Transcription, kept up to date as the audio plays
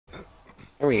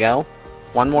Here we go.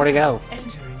 One more to go.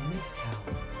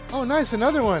 Oh, nice,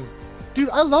 another one. Dude,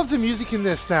 I love the music in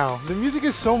this now. The music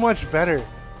is so much better.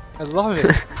 I love it.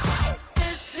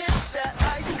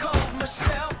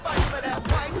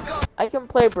 I can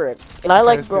play Brick, and I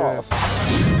like brawls.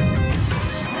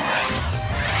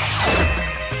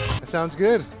 That sounds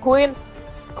good. Queen,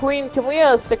 can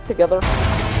we stick together?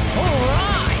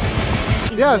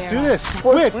 Yeah, let's do this.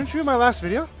 Wait, weren't you in my last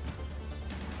video?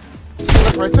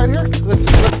 Right side here? Let's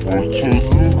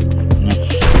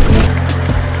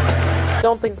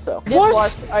Don't think so.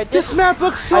 What? This map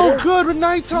looks so good with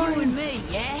nighttime.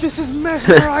 This is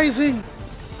mesmerizing.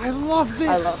 I love this.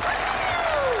 I love it.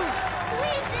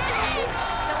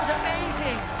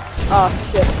 Oh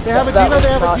shit. They have a diva,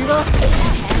 they have a diva.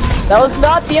 That was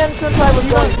not the entrance I was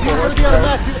going for. He's gonna be out of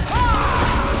mech.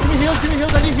 Give me heals, give me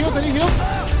heals, I need heals, I need heals.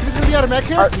 He's gonna be out of mech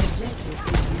here.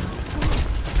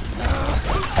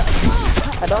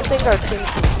 I don't think our team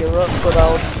can heal us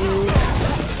without you.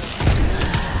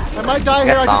 I might die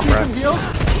here, I just need some heals.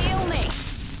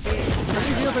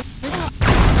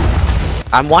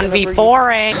 I'm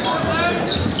 1v4ing.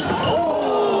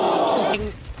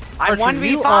 I'm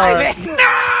 1v5ing.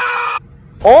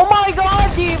 Oh my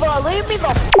god, Diva! Leave me the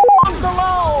f***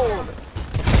 alone!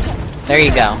 There you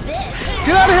go.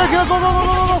 Get out of here! Go, go, go, go,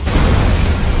 go, go!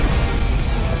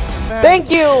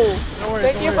 Thank you! Worry,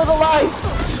 Thank you for the life!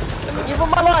 Thank you for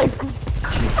my life!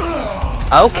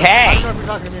 Okay! I don't know if you're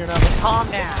talking to me or not. Calm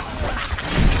down.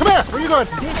 Come here! Where are you going?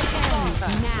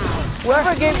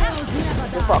 Whoever gave...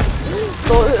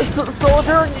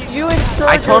 Soldier, you ensure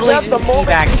I totally the didn't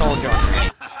teabag Soldier.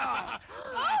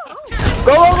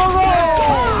 Go, go, go, go!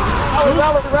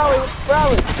 Rally, rally,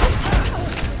 rally!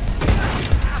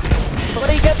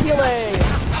 Somebody get healing!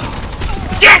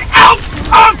 Get out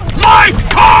of my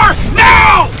car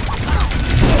now!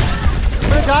 I'm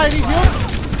gonna die, I need heals.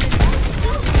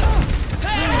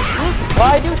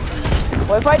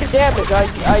 Well, if I do damage,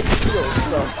 I do heal,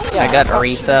 so... Yeah. I got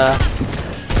Orisa.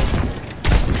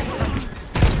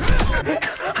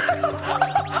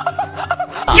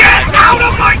 Get out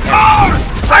of my car!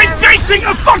 I'm facing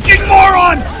a fucking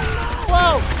moron!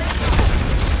 Whoa!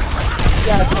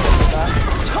 Yeah,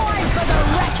 Time for the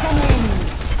reckoning!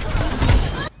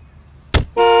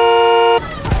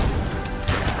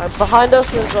 behind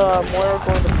us is Moira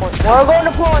going to point. Moira going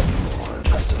to point!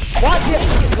 Watch it!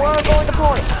 Moira going to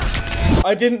point!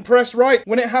 I didn't press right.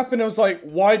 When it happened, I was like,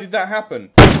 why did that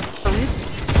happen?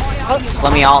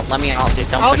 Let me alt, just don't push up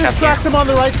here. I'll distract him on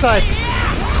the right side.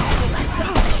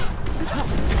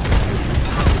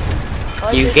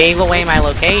 You gave away my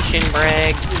location,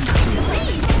 Brig.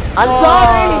 I'm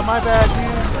sorry! My bad,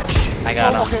 dude. I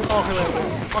got him.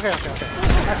 Okay.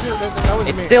 Actually, that was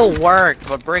It me. still worked,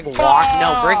 but Brig walked.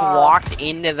 No, Brig walked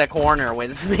into the corner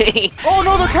with me. Oh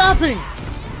no, they're capping!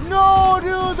 No,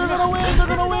 dude, they're gonna win. They're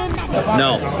gonna win.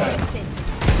 No.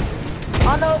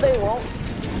 Oh no, they won't.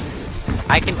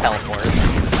 I can teleport.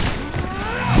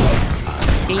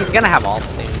 He's gonna have ult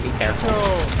soon. Be careful. So,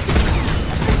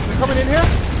 they're coming in here.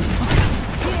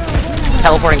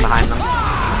 Teleporting behind them.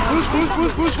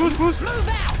 Boost.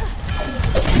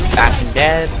 Bastion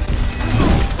dead.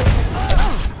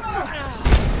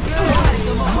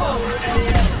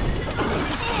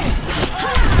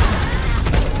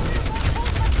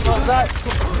 Oh, that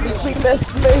completely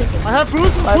missed me. I have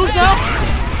boost now.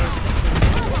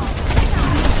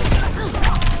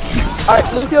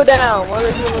 Alright, Lucio down. Where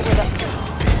is Lucio down?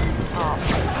 Oh,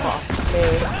 fuck me.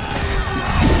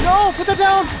 No, put that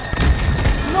down.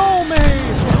 No, man.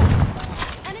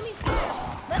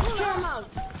 Let's kill him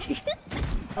out.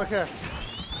 Okay.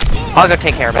 I'll go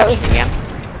take care of Bastion again.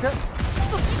 Okay.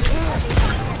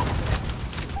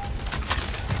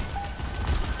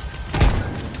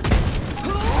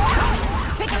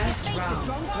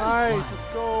 Nice, let's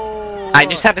go. I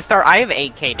just have to start. I have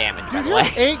 8k damage, by Dude, the you way.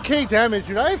 have 8k damage,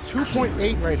 dude. I have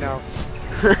 2.8 right now.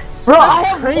 Bro, I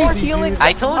have crazy, more healing. dude.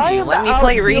 I told you, let me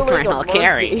play Reaper and I'll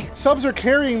carry. Subs are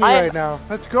carrying me right now.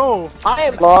 Let's go. I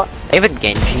am not. They have a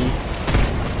Genji.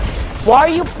 Why are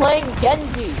you playing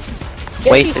Genji?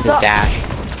 Wasted his dash.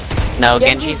 No,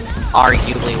 Genji's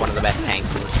arguably one of the best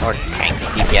tanks in the or tanks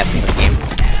DPS in the game.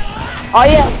 Oh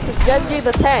yeah, Genji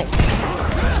the tank.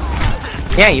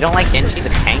 Yeah, you don't like Genji the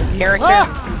tank character?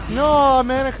 Ah! No,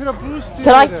 man, I could have boosted.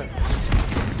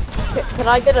 Can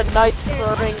I get a nice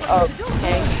serving of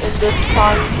tank in this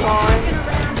time?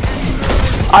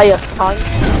 I have time.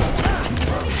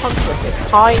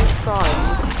 Time.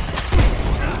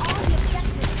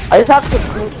 I just have to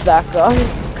boot that guy.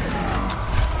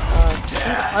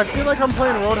 I feel like I'm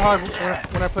playing Roadhog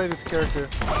when I play this character.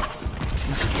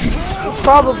 You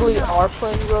probably are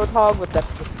playing Roadhog with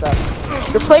extra steps.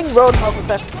 You're playing Roadhog with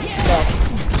extra steps.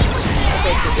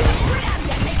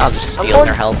 I'll just steal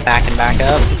their health back and back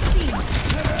up.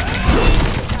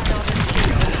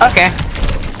 Okay.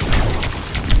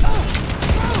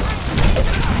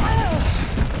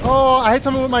 Oh, I hit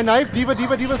someone with my knife. Diva's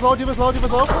low.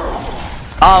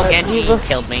 Oh, Genji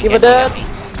killed me. Diva Genji got dead. me.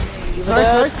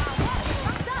 Nice. Speed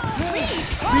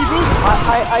boost.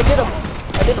 I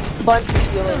did a bunch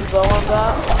of healing though on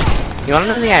that. You wanna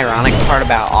know the ironic part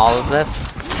about all of this?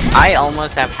 I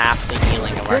almost have half the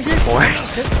healing of our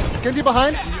supports. Genji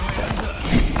behind.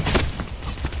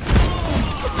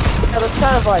 Yeah, that's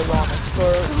kind of ironic.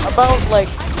 For about like,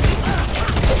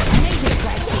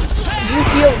 you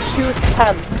heal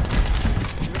 2/10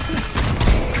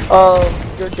 of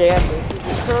your damage.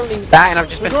 You're currently That and I've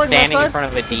just been They're going standing in left front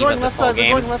of a They're diva going this left whole side. They're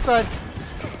game. going left side.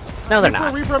 No, they're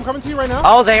not. Reaper, I'm coming to you right now.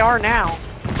 Oh, they are now.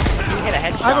 You hit a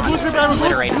headshot. I have a boost, Reaper. I have a boost.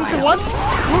 Obliterated Boost in my- one.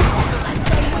 Boost.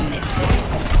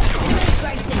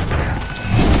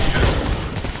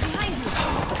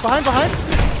 Behind.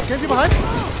 Genji behind.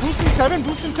 Boost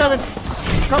in 7.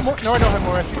 Got more. No, I don't have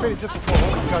more. She traded just before.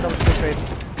 Oh my god, that was a good trade.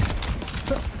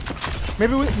 So,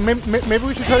 maybe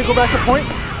we should try to go back to point.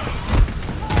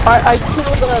 I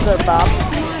killed the other map. I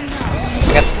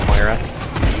got the Moira.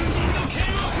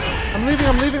 I'm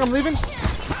leaving.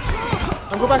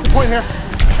 I'm going back to point here.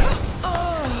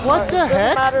 What the Doesn't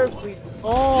heck? matter if we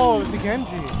Oh, the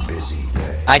Genji.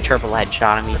 I triple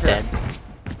headshot him, he's dead.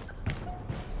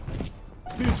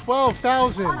 Dude,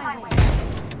 12,000.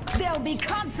 There'll be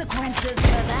consequences for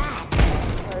that.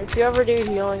 Alright, if you ever need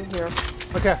healing here.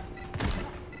 Okay.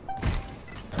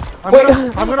 I'm Wait,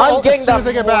 gonna I'm ult getting as soon as that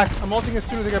I get more. back. I'm ulting as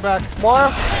soon as I get back.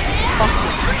 More?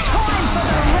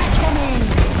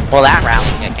 Well, that round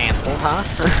will get cancelled, huh?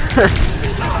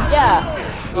 Yeah,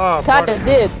 Oh, kinda fuck.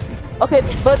 did. Okay,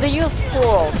 but they use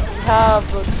plural. We have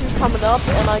 2 coming up,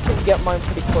 and I can get mine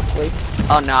pretty quickly.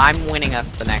 Oh no, I'm winning us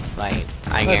the next fight.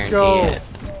 I Let's guarantee go. it.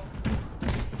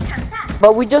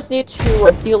 But we just need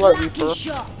to heal our Reaper.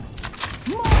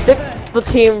 Pick the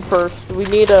team first. We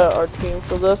need our team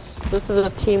for this. This is a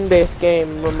team-based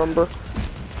game, remember?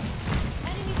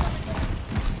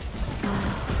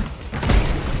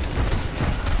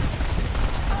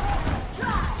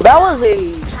 That was a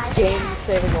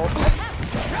game-saving ultimate.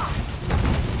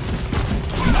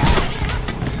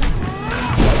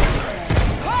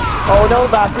 Oh no,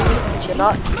 Bappy. You're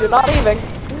not leaving.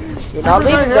 You're not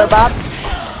leaving there, Bap.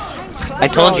 I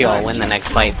told you I'll win the next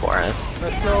fight for us.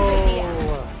 Let's go.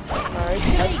 Alright,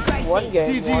 that's one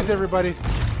game. GG's, everybody.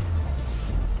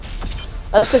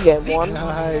 That's a game one.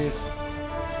 Nice.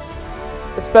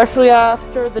 Especially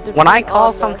after the defeat When I call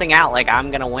on the- something out like I'm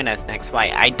gonna win us next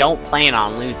fight, I don't plan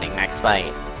on losing next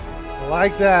fight. I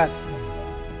like that.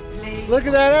 Look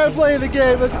at that. I'm playing the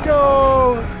game. Let's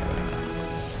go.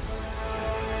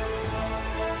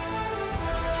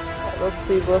 Let's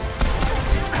see this.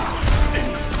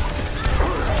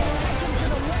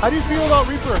 How do you feel about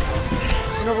Reaper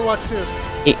in Overwatch 2?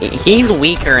 He's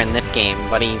weaker in this game,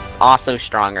 but he's also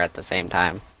stronger at the same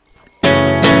time.